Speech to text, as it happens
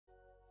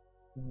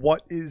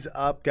What is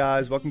up,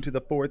 guys? Welcome to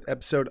the fourth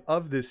episode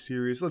of this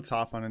series. Let's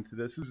hop on into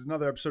this. This is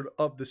another episode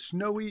of the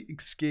Snowy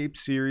Escape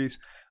series.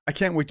 I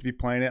can't wait to be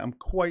playing it. I'm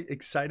quite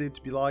excited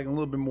to be logging a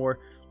little bit more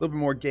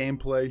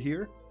gameplay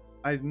here.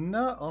 I'm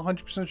not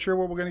 100% sure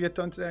what we're going to get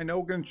done today. I know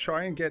we're going to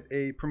try and get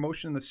a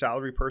promotion in the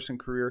salary person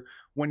career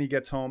when he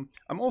gets home.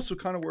 I'm also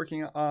kind of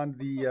working on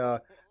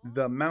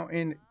the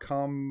mountain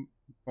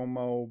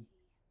como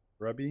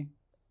Rebbe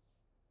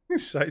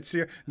sites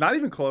here. Not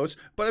even close,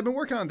 but I've been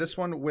working on this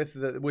one with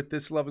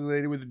this lovely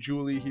lady with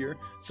Julie here.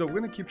 So we're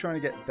gonna keep trying to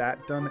get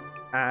that done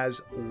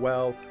as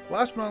well.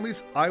 Last but not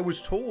least, I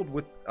was told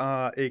with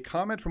a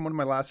comment from one of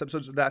my last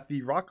episodes that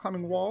the rock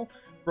climbing wall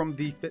from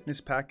the fitness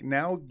pack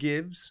now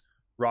gives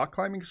rock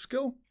climbing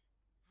skill.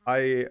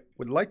 I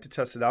would like to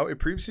test it out. It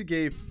previously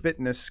gave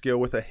fitness skill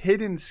with a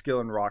hidden skill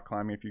in rock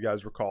climbing, if you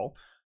guys recall.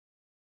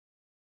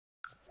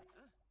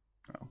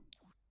 Oh.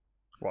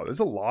 Wow, there's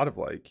a lot of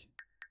like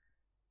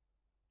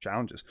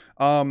challenges.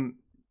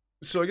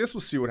 So I guess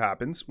we'll see what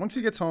happens. Once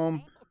he gets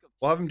home,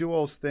 we'll have him do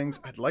all his things.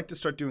 I'd like to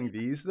start doing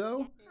these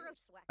though.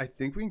 I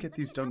think we can get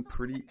these done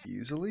pretty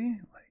easily.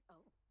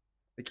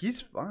 Like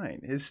he's fine.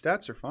 His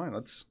stats are fine.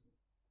 Let's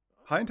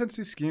high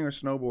intensity skiing or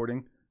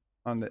snowboarding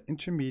on the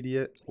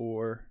intermediate,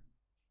 or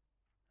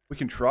we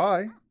can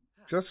try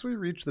successfully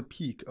reach the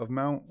peak of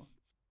Mount.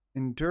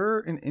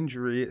 Endure an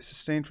injury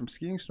sustained from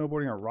skiing,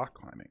 snowboarding, or rock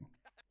climbing.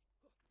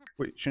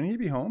 Wait, shouldn't he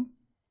be home?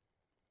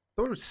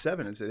 I thought it was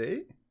 7. Is it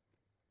 8?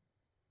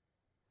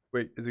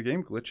 Wait, is the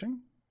game glitching?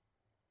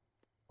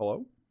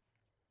 Hello?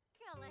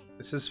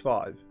 It says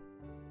 5.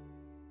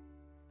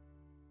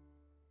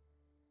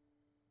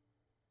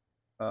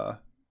 Alright,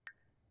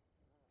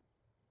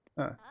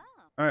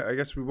 I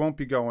guess we won't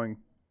be going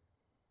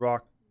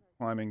rock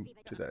climbing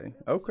today.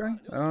 Okay,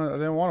 I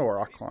didn't want to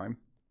rock climb.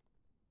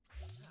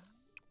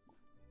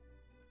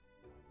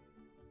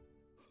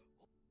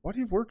 Why do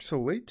you work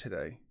so late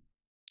today?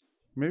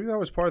 Maybe that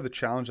was part of the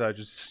challenge that I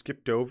just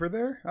skipped over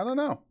there? I don't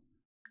know.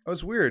 That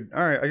was weird.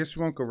 Alright, I guess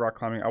we won't go rock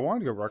climbing. I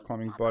wanted to go rock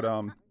climbing, but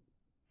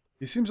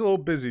he seems a little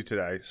busy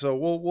today. So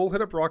we'll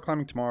hit up rock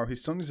climbing tomorrow. He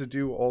still needs to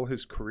do all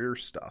his career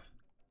stuff.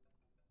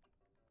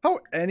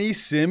 How any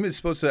sim is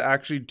supposed to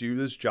actually do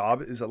this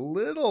job is a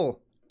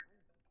little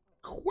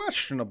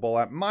questionable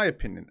at my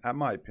opinion.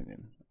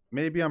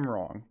 Maybe I'm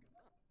wrong.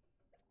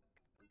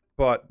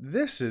 But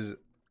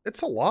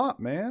it's a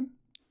lot, man.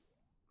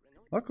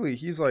 Luckily,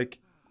 he's like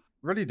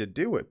ready to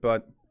do it,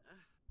 but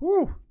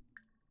whew,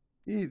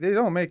 they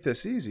don't make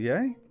this easy,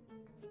 eh?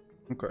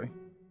 Okay,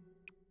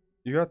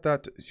 you got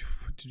that.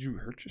 Did you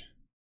hurt you?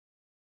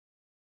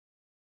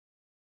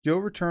 Gil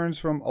returns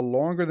from a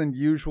longer than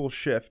usual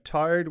shift,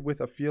 tired with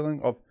a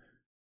feeling of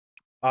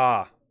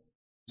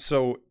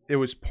so it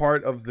was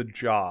part of the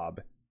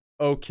job.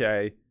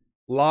 Okay,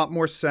 lot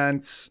more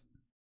sense.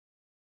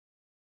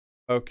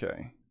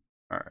 Okay,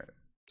 all right.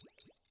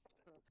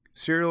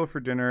 Cereal for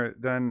dinner,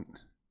 then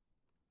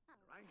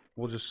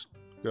we'll just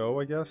go,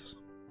 I guess.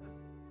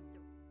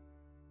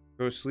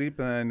 Go to sleep,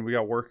 and then we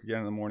got work again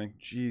in the morning.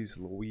 Jeez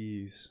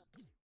Louise.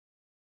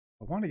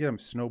 I want to get him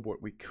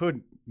snowboard. We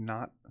could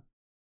not.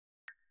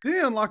 Did he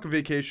unlock a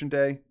vacation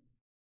day?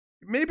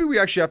 Maybe we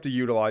actually have to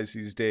utilize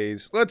these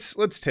days.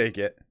 Let's take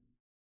it.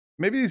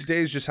 Maybe these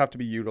days just have to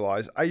be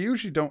utilized. I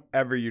usually don't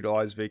ever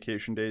utilize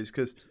vacation days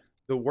because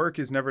the work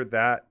is never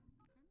that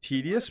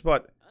tedious,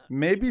 but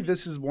maybe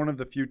this is one of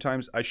the few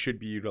times I should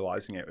be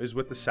utilizing it, is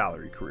with the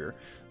salary career.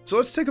 So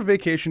let's take a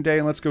vacation day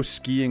and let's go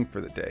skiing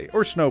for the day.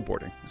 Or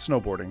snowboarding.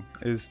 Snowboarding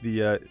is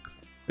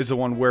the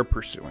one we're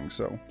pursuing,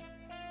 so.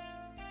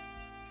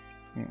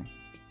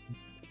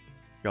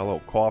 Got a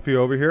little coffee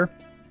over here,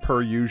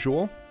 per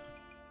usual.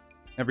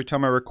 Every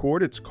time I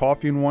record, it's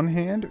coffee in one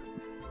hand,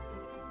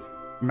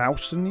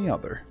 mouse in the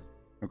other.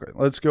 Okay,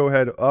 let's go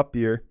ahead up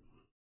here.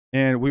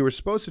 And we were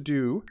supposed to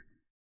do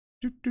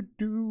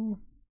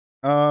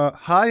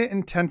high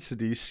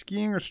intensity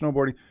skiing or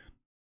snowboarding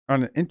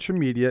on an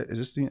intermediate. Is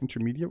this the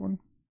intermediate one?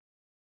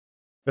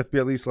 Have to be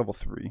at least level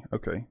 3.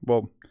 Okay,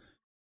 well,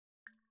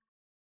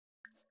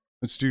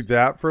 let's do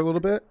that for a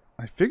little bit.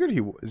 I figured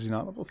is he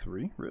not level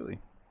 3? Really?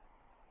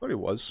 I thought he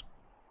was.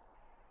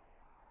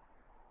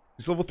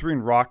 He's level 3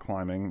 in rock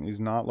climbing. He's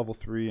not level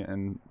 3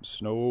 in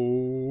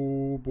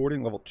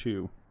snowboarding, level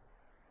 2.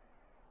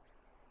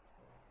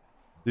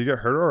 Did you get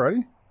hurt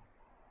already?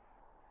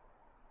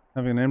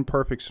 Having an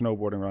imperfect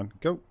snowboarding run.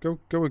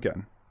 Go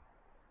again.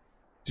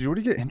 Did you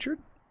already get injured?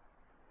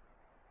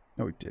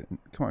 No, he didn't.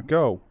 Come on,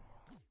 go.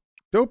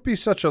 Don't be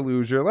such a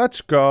loser.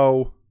 Let's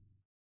go.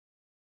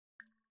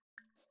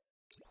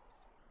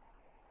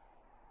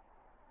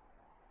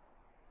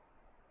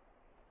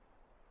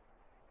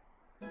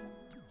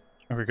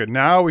 Okay, good.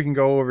 Now we can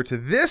go over to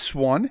this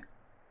one.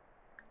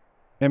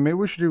 And maybe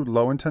we should do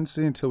low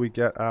intensity until we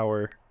get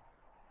our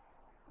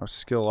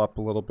skill up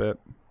a little bit.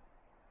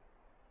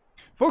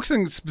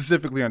 Focusing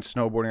specifically on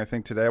snowboarding, I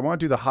think, today. I want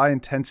to do the high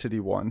intensity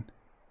one.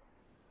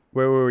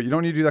 Wait. You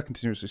don't need to do that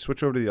continuously.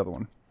 Switch over to the other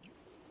one.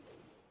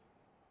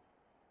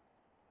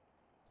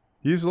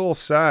 He's a little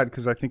sad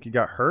because I think he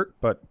got hurt,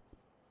 but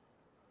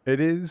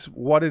it is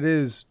what it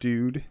is,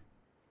 dude.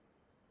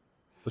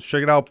 Let's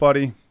check it out,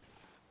 buddy.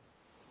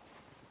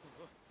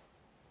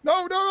 No,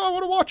 I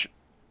want to watch.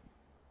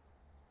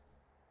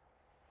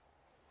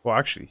 Well,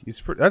 actually,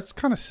 that's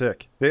kind of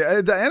sick.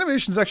 The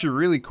animation's actually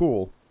really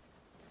cool.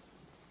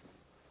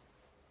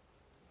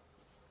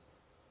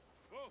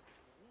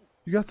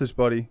 You got this,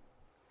 buddy.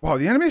 Wow,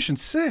 the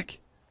animation's sick.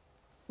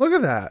 Look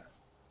at that.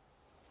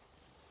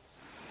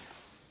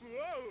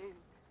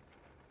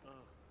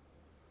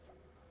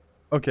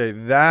 Okay,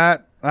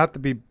 that, I have to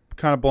be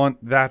kind of blunt,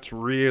 that's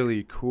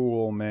really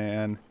cool,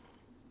 man.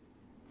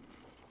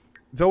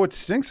 Though it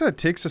stinks that it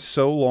takes us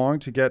so long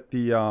to get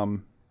the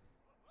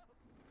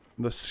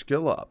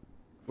skill up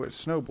with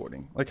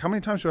snowboarding. Like, how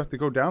many times do I have to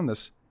go down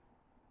this?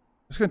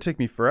 It's gonna take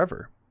me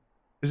forever.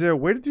 Is there a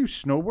way to do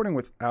snowboarding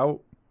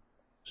without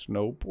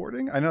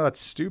snowboarding? I know that's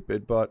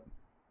stupid, but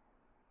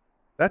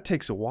that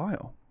takes a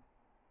while.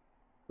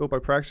 Built by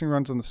practicing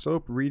runs on the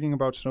slope, reading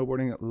about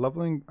snowboarding,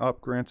 leveling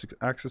up grants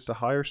access to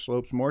higher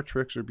slopes, more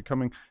tricks, or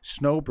becoming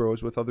snow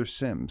bros with other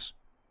sims.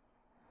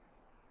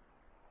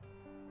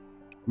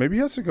 Maybe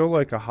he has to go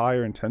like a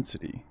higher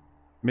intensity.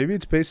 Maybe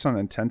it's based on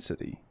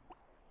intensity.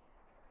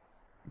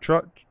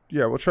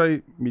 Yeah, we'll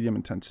try medium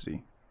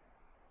intensity.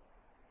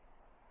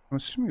 I'm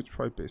assuming it's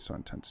probably based on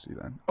intensity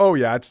then. Oh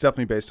yeah, it's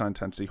definitely based on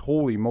intensity.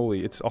 Holy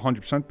moly, it's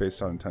 100%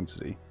 based on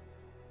intensity.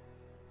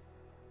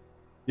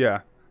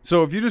 Yeah.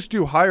 So if you just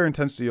do higher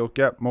intensity, you'll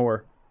get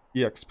more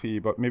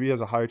EXP, but maybe he has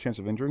a higher chance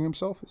of injuring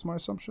himself, is my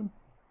assumption.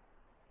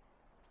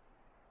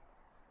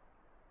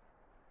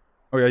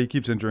 Oh yeah, he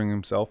keeps injuring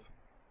himself.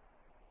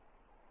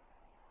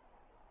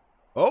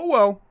 Oh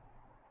well.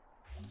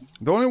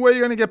 The only way you're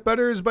going to get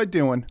better is by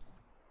doing.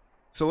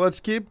 So let's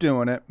keep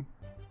doing it.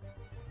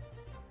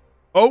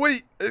 Oh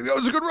wait, that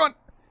was a good run.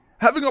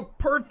 Having a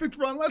perfect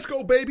run. Let's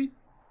go, baby.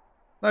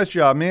 Nice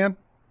job, man.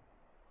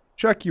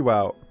 Check you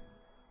out.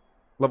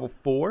 Level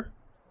 4.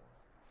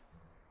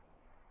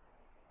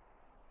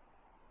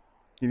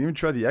 He didn't even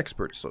try the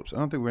expert slopes. I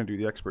don't think we're going to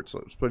do the expert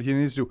slopes. But he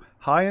needs to do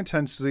high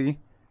intensity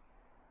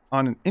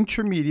on an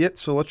intermediate.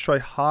 So let's try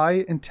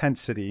high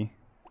intensity.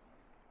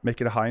 Make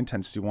it a high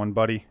intensity one,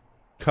 buddy.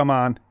 Come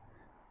on.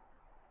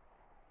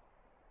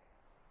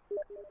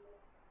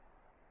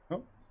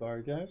 Oh,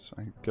 sorry, guys.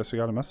 I guess I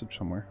got a message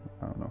somewhere.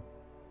 I don't know.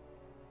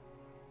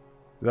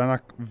 Is that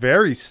not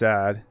very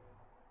sad?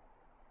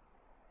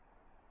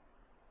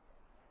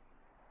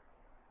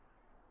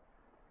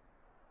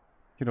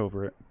 Get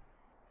over it.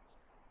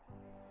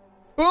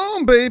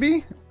 Boom,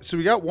 baby! So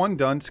we got one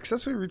done.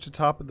 Successfully reached the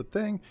top of the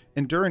thing.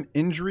 Endure an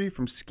injury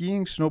from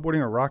skiing, snowboarding,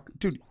 or rock.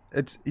 Dude,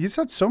 he's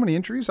had so many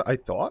injuries, I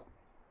thought.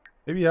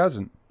 Maybe he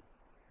hasn't.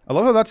 I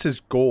love how that's his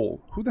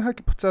goal. Who the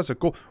heck puts that as a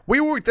goal?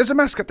 Wait. There's a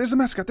mascot. There's a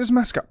mascot. There's a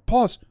mascot.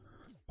 Pause.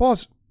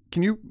 Pause.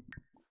 Can you...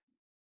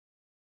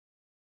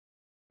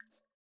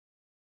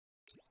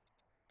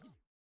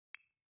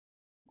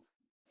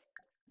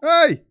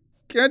 Hey!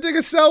 Can I take a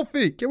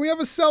selfie? Can we have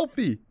a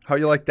selfie? How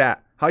you like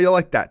that? How you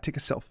like that? Take a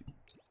selfie.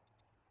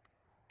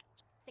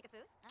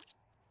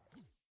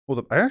 Hold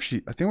up. I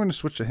think I'm going to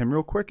switch to him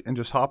real quick and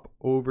just hop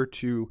over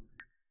to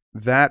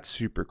that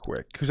super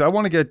quick. Because I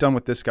want to get done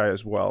with this guy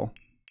as well.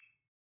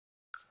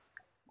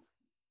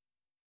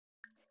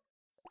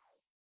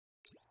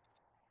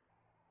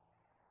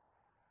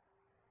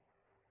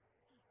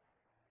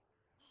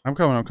 I'm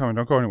coming.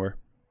 Don't go anywhere.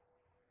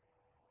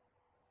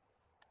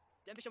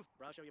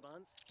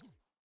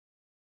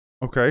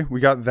 Okay,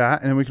 we got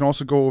that. And then we can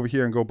also go over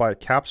here and go buy a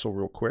capsule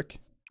real quick.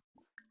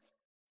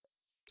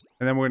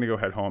 And then we're going to go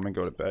head home and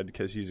go to bed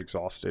because he's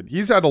exhausted.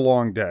 He's had a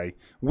long day.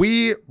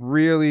 We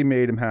really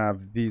made him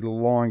have the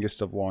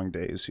longest of long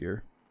days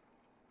here.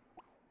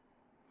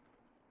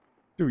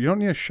 Dude, you don't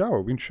need a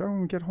shower. We can shower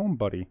when we get home,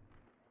 buddy.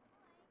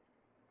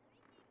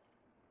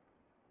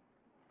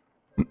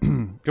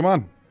 Come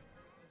on.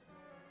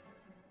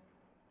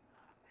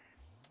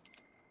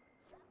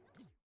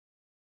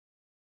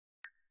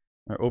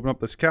 All right, open up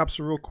this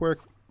capsule real quick.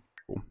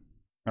 Cool. All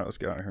right, let's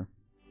get out of here.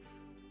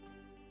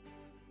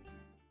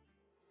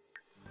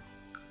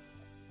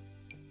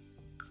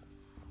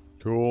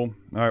 Cool.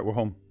 Alright, we're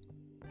home.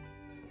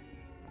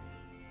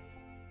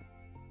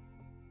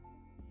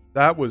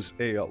 That was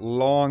a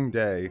long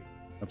day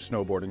of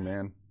snowboarding,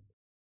 man.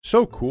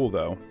 So cool,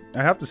 though.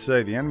 I have to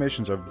say, the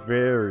animations are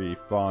very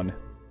fun.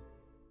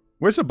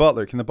 Where's the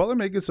butler? Can the butler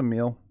make us a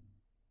meal?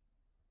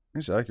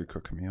 Maybe I could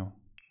cook a meal.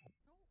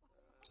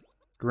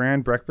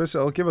 Grand breakfast.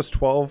 It'll give us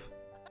 12.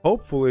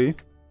 Hopefully,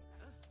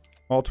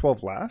 all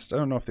 12 last. I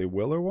don't know if they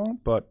will or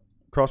won't, but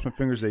cross my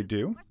fingers they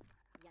do.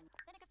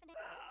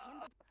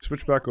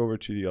 Switch back over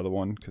to the other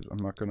one, because I'm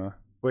not gonna...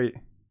 Wait.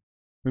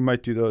 We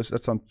might do those.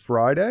 That's on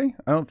Friday.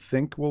 I don't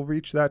think we'll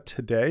reach that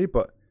today,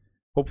 but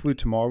hopefully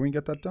tomorrow we can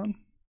get that done.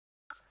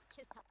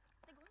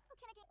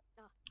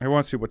 I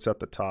want to see what's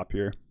at the top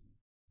here.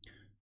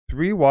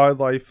 3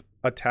 wildlife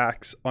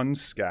attacks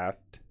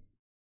unscathed.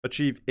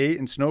 Achieve 8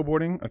 in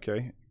snowboarding.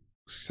 Okay.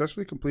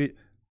 Successfully complete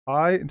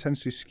high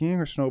intensity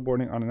skiing or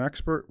snowboarding on an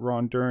expert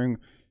run during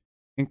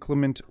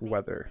inclement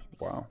weather.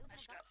 Wow.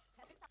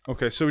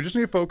 Okay, so we just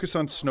need to focus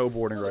on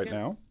snowboarding right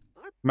now.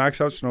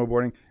 Max out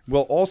snowboarding.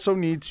 We'll also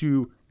need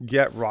to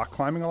get rock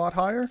climbing a lot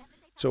higher.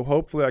 So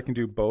hopefully I can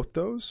do both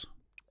those.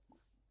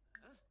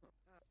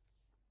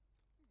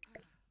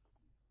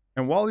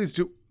 And while these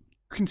do...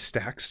 You can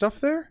stack stuff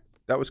there?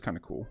 That was kind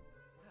of cool.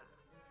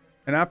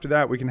 And after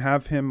that, we can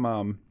have him... What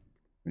are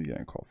you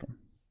getting a call from?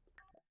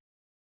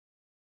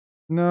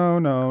 No,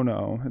 no,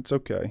 no. It's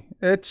okay.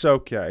 It's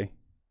okay.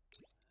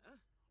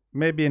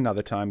 Maybe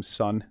another time,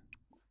 son.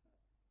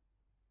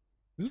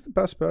 Is this the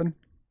best bed?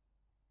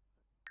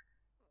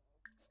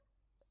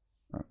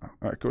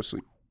 Alright, go to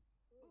sleep.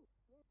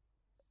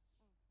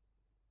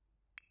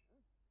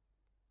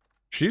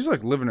 She's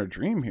like living her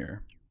dream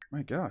here.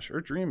 My gosh,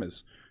 her dream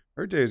is...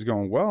 Her day is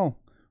going well.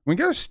 We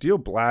can get a steel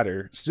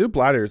bladder. Steel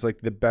bladder is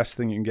like the best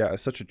thing you can get.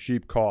 It's such a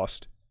cheap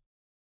cost.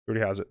 He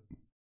already has it.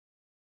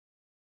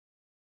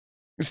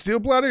 Steel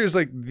bladder is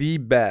like the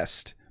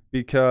best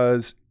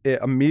because it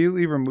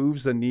immediately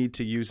removes the need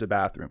to use the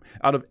bathroom.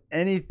 Out of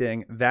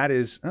anything, that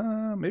is...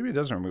 maybe it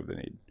doesn't remove the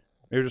need.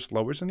 Maybe it just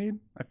lowers the need.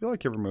 I feel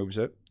like it removes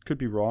it. Could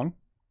be wrong.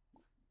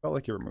 Felt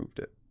like it removed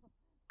it.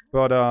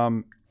 But,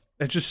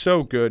 it's just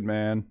so good,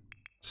 man.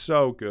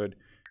 So good.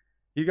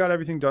 He got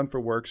everything done for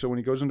work, so when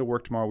he goes into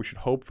work tomorrow, we should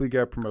hopefully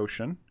get a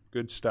promotion.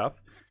 Good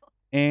stuff.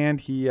 And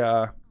he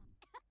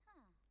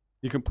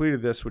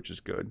completed this, which is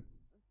good.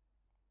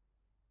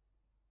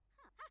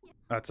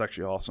 That's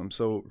actually awesome.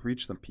 So,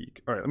 reach the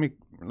peak. All right, let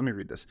me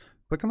read this.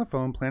 Click on the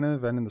phone, plan an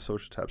event in the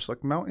social tab.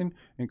 Select mountain,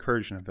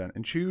 encourage an event,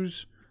 and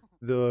choose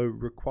the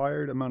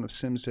required amount of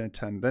sims to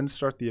attend. Then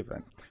start the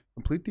event.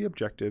 Complete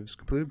objectives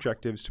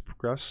to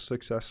progress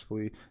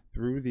successfully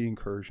through the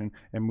incursion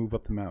and move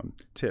up the mountain.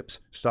 Tips: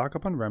 stock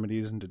up on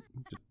remedies and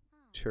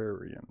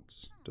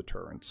deterrents,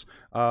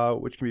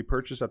 which can be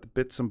purchased at the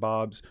Bits and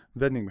Bobs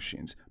vending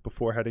machines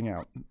before heading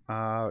out.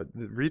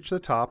 Reach the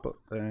top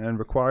and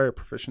require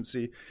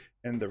proficiency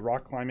in the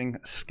rock climbing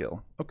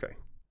skill. Okay.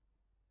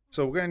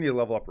 So we're going to need to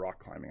level up rock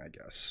climbing, I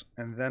guess.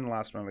 And then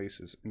last but not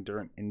least is endure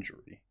an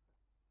injury.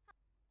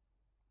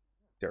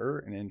 Endure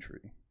an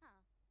injury.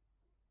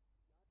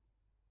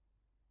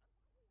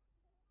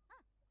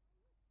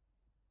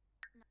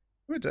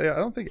 Let me tell you, I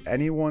don't think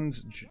any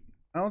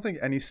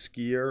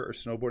skier or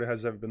snowboarder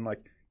has ever been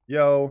like,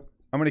 yo,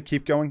 I'm going to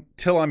keep going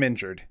till I'm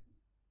injured.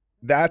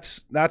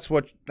 That's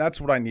what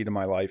I need in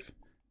my life.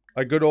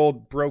 A good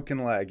old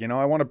broken leg, you know?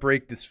 I want to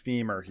break this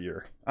femur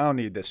here. I don't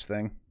need this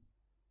thing.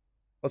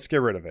 Let's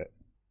get rid of it.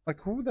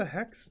 Like, who the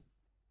heck's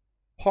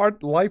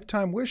hard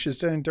lifetime wishes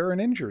to endure an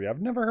injury? I've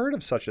never heard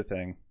of such a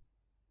thing.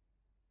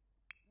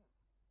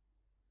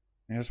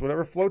 Yes,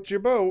 whatever floats your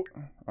boat.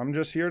 I'm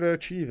just here to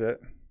achieve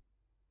it.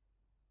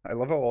 I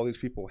love how all these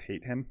people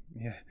hate him.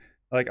 Yeah.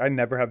 Like, I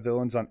never have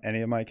villains on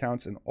any of my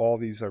accounts, and all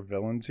these are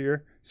villains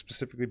here.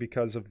 Specifically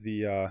because of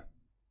the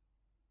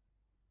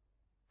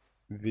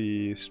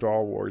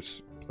Star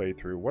Wars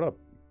playthrough. What a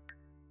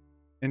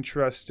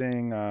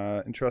interesting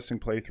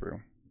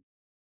playthrough.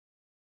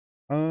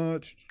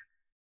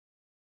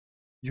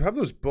 You have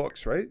those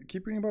books, right?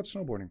 Keep reading about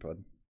snowboarding,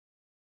 bud.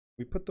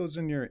 We put those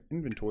in your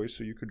inventory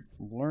so you could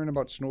learn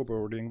about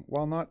snowboarding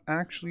while not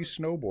actually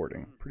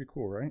snowboarding. Pretty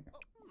cool, right?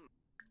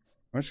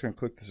 I'm just going to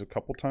click this a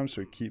couple times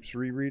so he keeps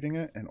rereading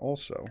it. And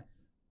also,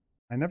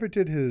 I never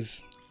did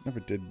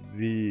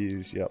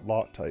these yet,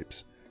 lot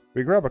types.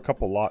 We grab a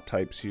couple lot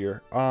types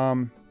here.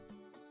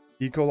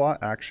 Eco lot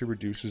actually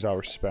reduces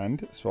our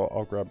spend, so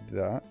I'll grab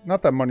that.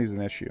 Not that money's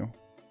an issue,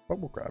 but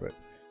we'll grab it.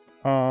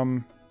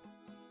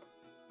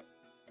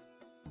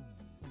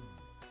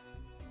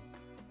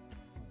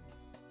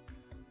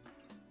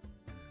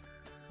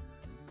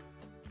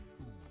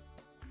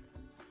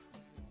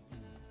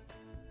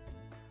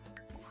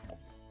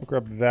 We'll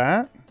grab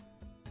that.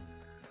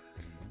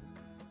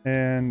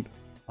 And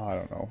I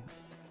don't know.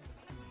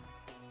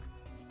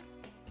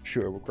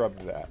 Sure, we'll grab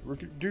that.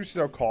 Reduces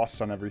our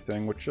costs on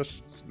everything, which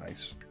just is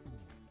nice.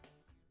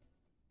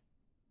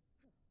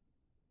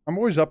 I'm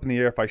always up in the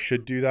air if I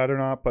should do that or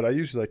not, but I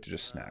usually like to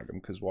just snag them,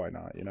 because why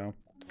not, you know?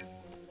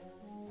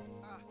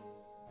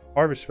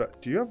 Harvest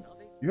Fest. Do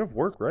you have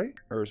work, right?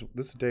 Or is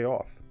this a day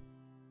off?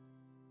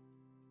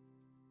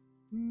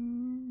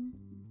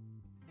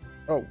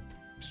 Oh,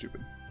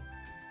 stupid.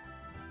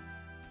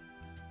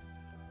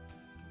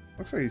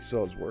 Looks like he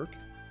still has work.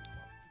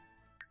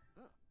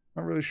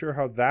 Not really sure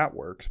how that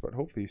works, but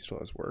hopefully he still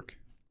has work.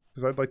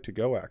 Because I'd like to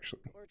go,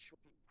 actually.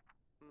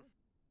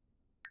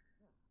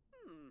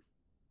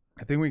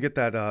 I think we get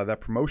that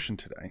promotion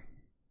today.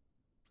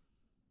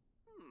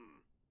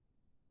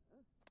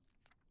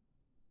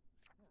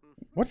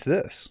 What's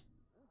this?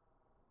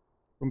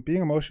 From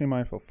being emotionally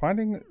mindful.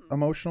 Finding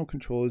emotional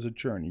control is a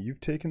journey.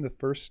 You've taken the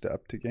first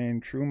step. To gain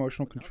true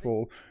emotional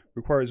control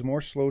requires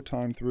more slow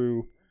time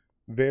through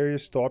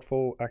various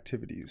thoughtful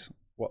activities.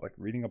 What, like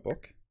reading a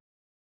book?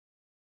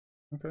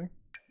 Okay.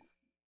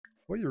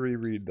 Well, you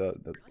reread the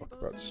book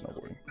about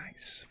snowboarding.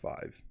 Nice.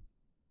 5.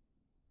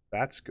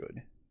 That's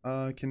good.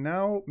 Can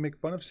now make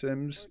fun of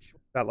Sims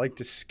that like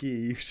to ski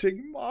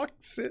using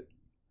Moxit.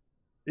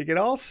 You can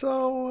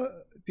also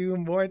do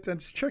more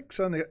intense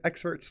tricks on the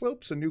expert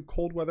slopes. A new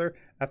cold weather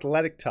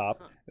athletic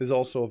top is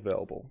also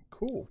available.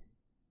 Cool.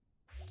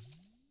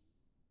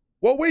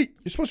 Whoa, wait!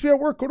 You're supposed to be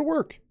at work. Go to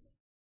work.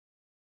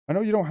 I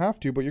know you don't have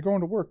to, but you're going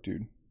to work,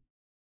 dude.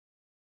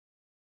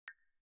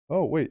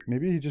 Oh, wait.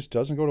 Maybe he just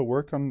doesn't go to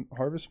work on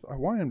Harvest. I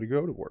want him to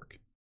go to work.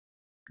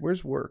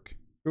 Where's work?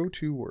 Go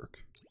to work.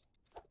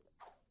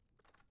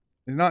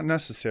 It's not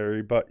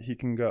necessary, but he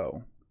can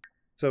go.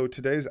 So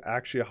today's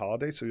actually a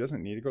holiday, so he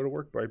doesn't need to go to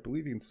work, but I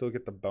believe he can still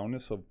get the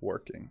bonus of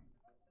working.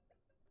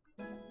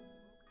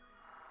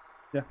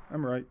 Yeah,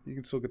 I'm right. You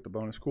can still get the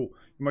bonus. Cool.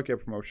 You might get a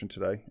promotion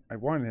today. I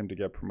wanted him to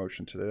get a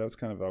promotion today. That was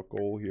kind of our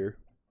goal here.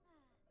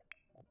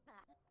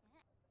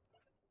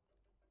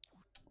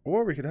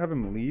 Or we could have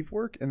him leave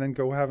work and then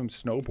go have him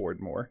snowboard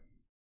more.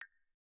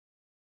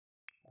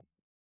 I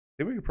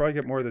think we could probably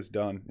get more of this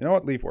done. You know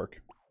what? Leave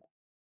work.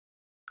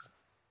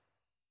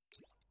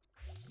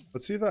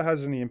 Let's see if that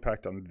has any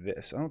impact on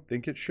this. I don't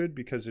think it should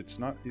because it's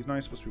not. He's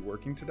not supposed to be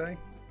working today.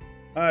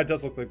 It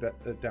does look like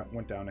that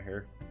went down a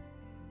hair.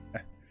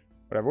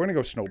 Whatever. We're gonna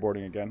go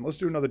snowboarding again. Let's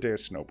do another day of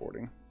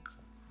snowboarding.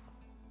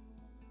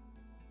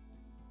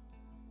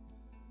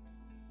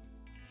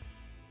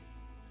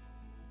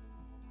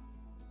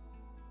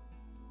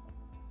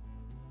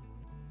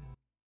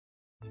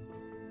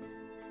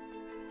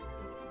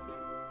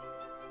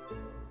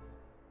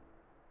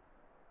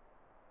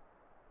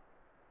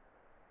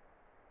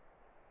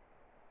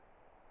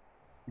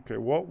 Okay,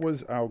 what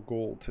was our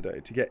goal today?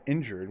 To get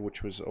injured,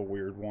 which was a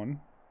weird one.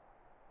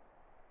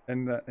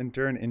 And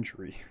endure an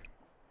injury.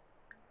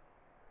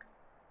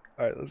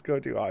 Alright, let's go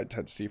do high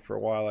intensity for a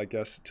while, I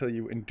guess, until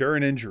you endure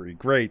an injury.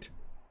 Great.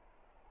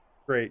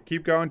 Great.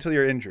 Keep going until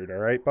you're injured,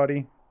 alright,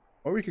 buddy?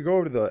 Or we could go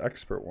over to the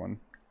expert one.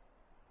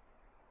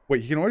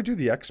 Wait, you can only do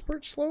the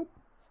expert slope?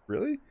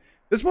 Really?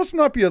 This must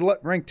not be a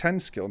rank 10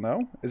 skill,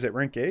 no? Is it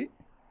rank 8?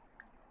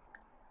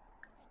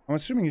 I'm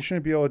assuming you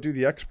shouldn't be able to do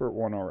the expert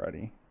one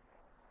already.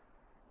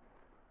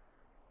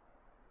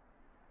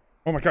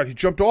 Oh my god, he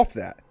jumped off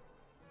that.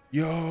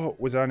 Yo,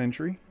 was that an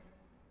injury?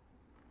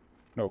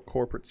 No,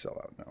 corporate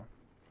sellout, no.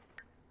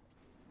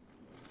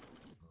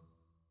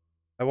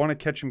 I want to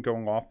catch him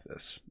going off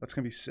this. That's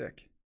going to be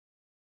sick.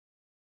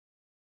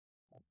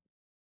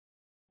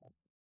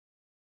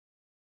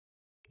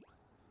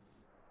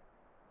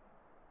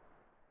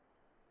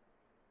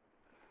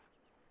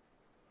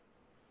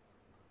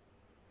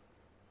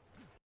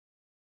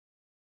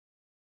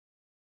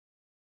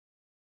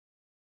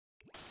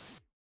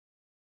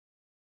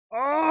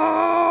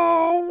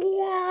 Oh,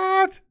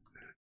 what?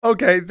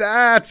 Okay,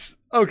 that's...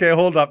 Okay,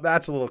 hold up.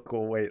 That's a little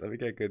cool. Wait, let me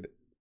get good.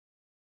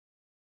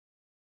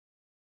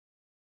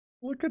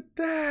 Look at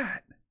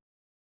that.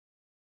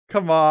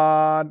 Come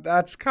on.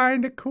 That's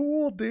kind of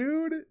cool,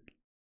 dude.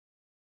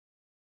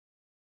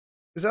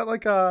 Is that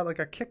like a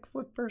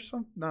kickflip or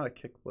something? Not a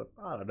kickflip.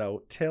 I don't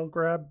know. Tail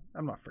grab?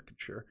 I'm not freaking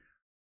sure.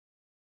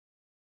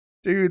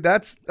 Dude,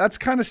 that's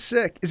kind of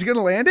sick. Is he going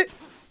to land it?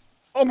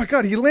 Oh my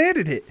god, he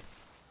landed it.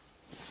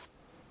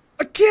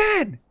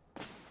 Again!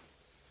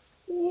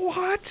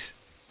 What?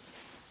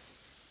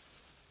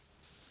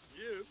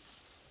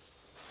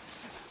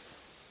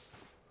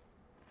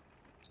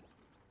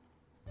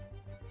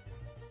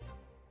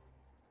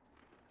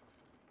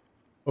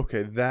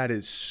 Okay, that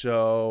is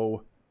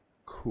so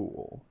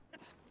cool.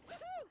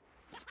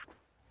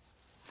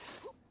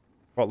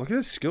 Wow, look at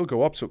his skill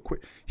go up so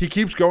quick. He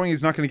keeps going,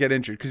 he's not going to get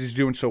injured because he's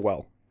doing so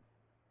well.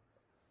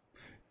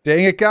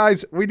 Dang it,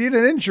 guys. We need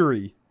an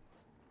injury.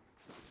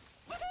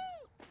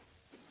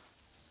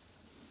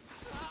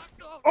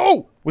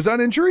 Oh! Was that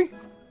an injury?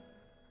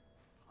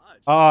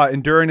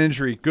 Endure an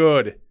injury.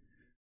 Good.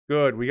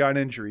 Good. We got an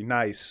injury.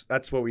 Nice.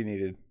 That's what we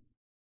needed.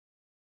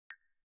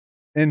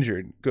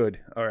 Injured. Good.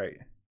 Alright.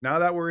 Now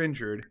that we're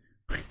injured,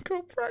 we can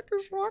go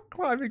practice rock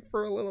climbing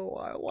for a little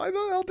while. Why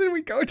the hell did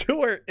we go till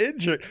we're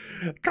injured?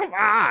 Come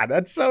on!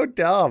 That's so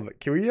dumb.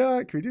 Can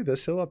we do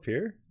this hill up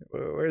here?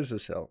 Where is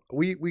this hill?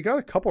 We got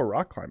a couple of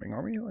rock climbing,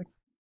 aren't we? Like,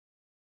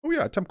 oh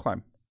yeah, attempt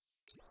climb.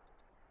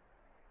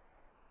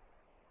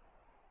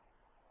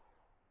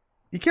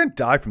 He can't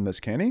die from this,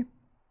 can he?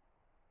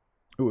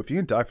 Ooh, if you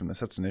can die from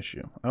this, that's an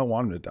issue. I don't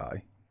want him to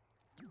die.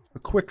 A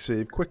quick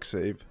save, quick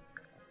save.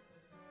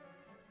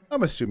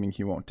 I'm assuming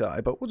he won't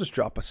die, but we'll just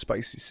drop a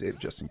spicy save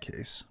just in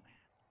case.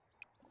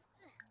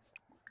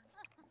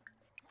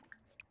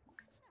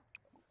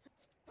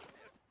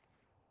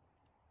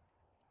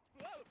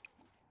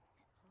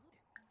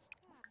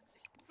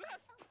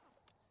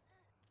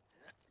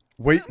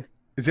 Wait,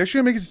 is he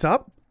actually gonna make it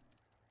stop?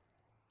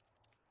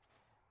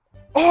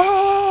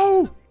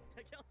 Oh!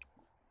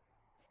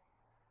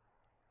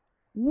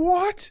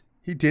 What?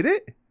 He did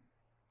it?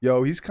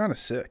 Yo, he's kind of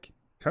sick.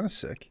 Kind of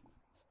sick.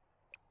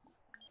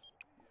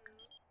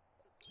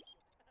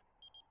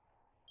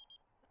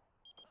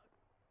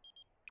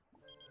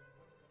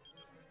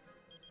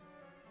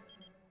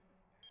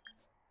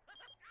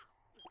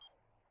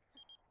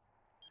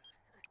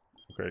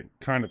 Okay,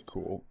 kind of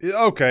cool.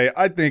 Okay,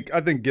 I think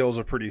Gil's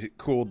a pretty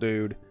cool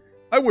dude.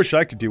 I wish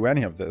I could do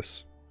any of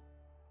this.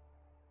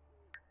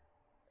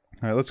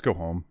 All right, let's go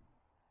home.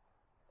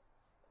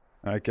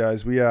 All right,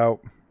 guys, we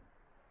out.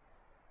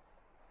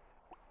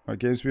 All right,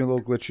 game's being a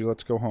little glitchy.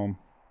 Let's go home.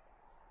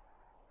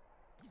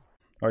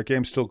 All right,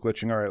 game's still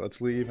glitching. All right,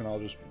 let's leave, and I'll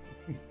just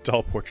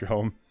teleport you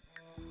home.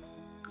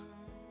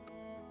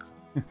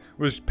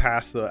 We'll just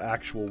pass the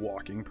actual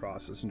walking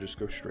process and just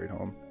go straight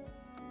home.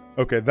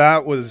 Okay,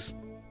 that was,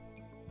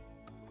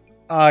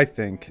 I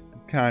think,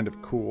 kind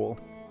of cool.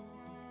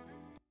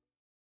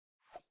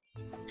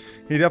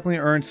 He definitely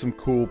earned some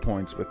cool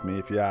points with me,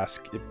 if you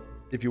ask,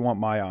 if you want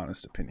my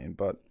honest opinion.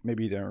 But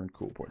maybe he didn't earn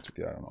cool points with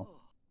you. I don't know.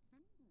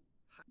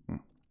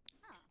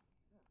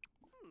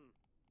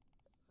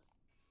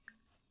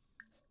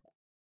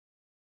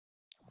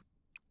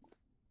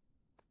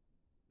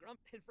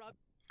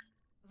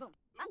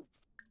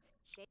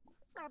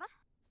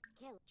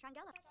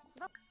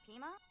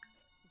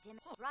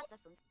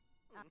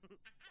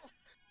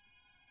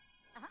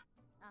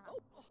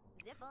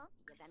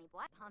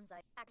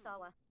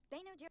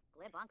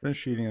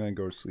 Finish eating and then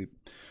go to sleep.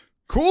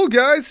 Cool,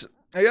 guys.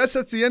 I guess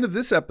that's the end of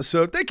this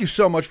episode. Thank you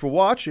so much for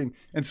watching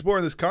and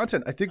supporting this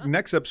content. I think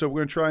next episode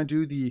we're going to try and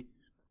do the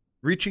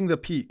reaching the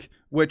peak,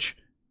 which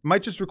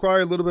might just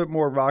require a little bit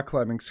more rock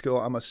climbing skill,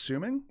 I'm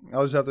assuming.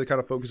 I'll just have to kind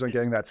of focus on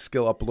getting that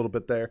skill up a little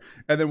bit there.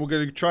 And then we're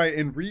going to try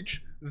and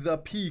reach the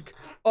peak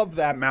of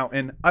that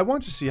mountain. I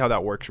want to see how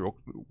that works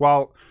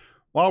while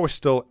we're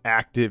still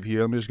active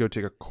here. Let me just go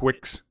take a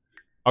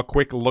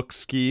quick look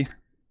ski.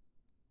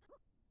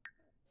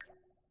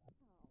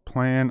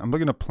 I'm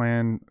looking to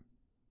plan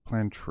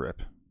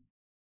trip.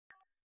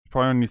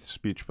 Probably underneath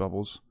speech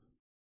bubbles.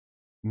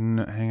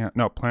 Hang out.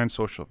 No, plan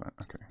social event.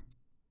 Okay.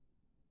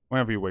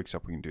 Whenever he wakes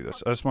up, we can do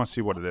this. I just want to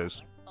see what it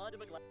is.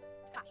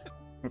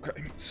 Okay.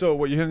 So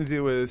what you're gonna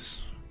do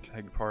is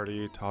keg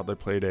party, toddler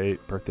play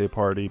date, birthday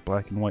party,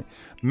 black and white,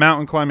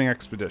 mountain climbing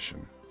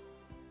expedition.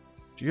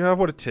 Do you have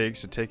what it takes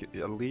to take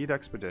a lead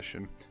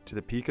expedition to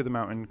the peak of the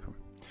mountain?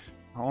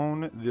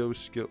 Hone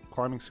those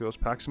climbing skills,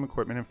 pack some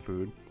equipment and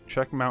food,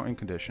 check mountain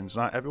conditions.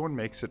 Not everyone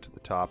makes it to the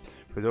top.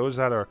 For those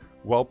that are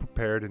well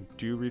prepared and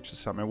do reach the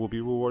summit, will be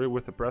rewarded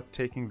with the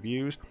breathtaking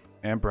views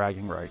and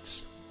bragging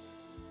rights.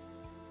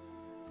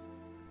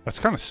 That's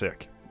kind of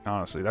sick,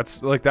 honestly.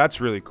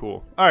 That's really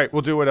cool. All right,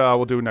 we'll do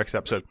it next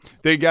episode.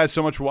 Thank you guys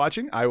so much for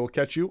watching. I will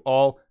catch you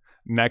all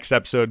next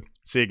episode.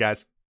 See you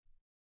guys.